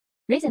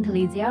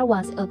Recently, there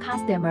was a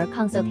customer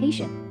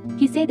consultation.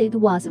 He said it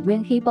was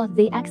when he bought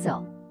the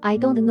axle. I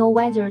don't know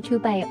whether to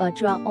buy a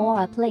drum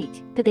or a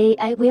plate. Today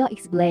I will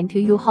explain to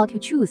you how to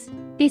choose.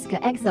 Disc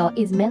axle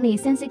is mainly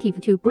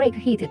sensitive to brake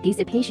heat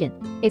dissipation.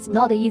 It's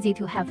not easy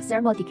to have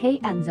thermal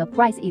decay and the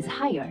price is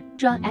higher.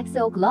 Drum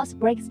axle gloss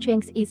brake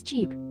strength is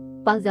cheap,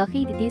 but the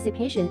heat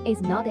dissipation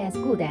is not as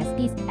good as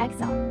disc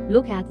axle.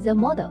 Look at the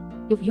model.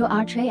 If you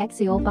are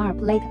triaxial bar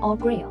plate or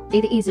grill,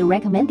 it is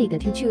recommended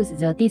to choose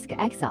the disc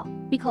axle,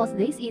 because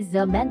this is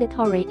the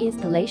mandatory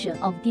installation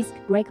of disc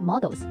brake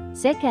models.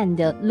 Second,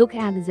 look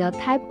at the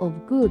type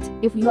of goods.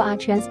 If you are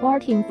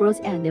transporting fruits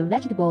and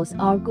vegetables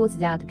or goods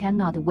that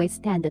cannot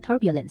withstand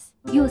turbulence,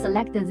 you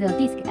select the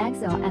disc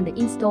axle and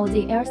install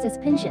the air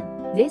suspension.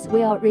 This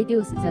will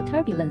reduce the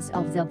turbulence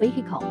of the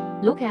vehicle.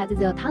 Look at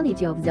the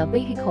tonnage of the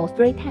vehicle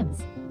 3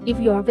 times. If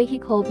your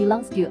vehicle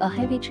belongs to a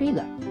heavy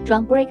trailer,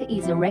 drum brake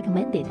is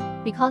recommended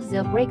because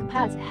the brake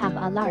pads have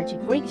a large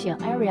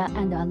friction area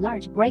and a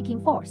large braking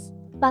force,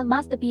 but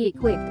must be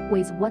equipped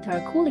with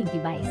water cooling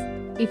device.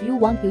 If you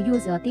want to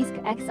use a disc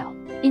axle,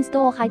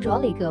 install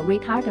hydraulic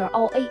retarder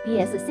or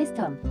ABS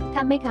system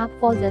can make up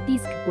for the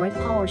disc brake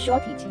power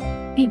shortage.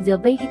 Give the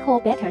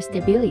vehicle better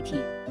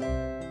stability.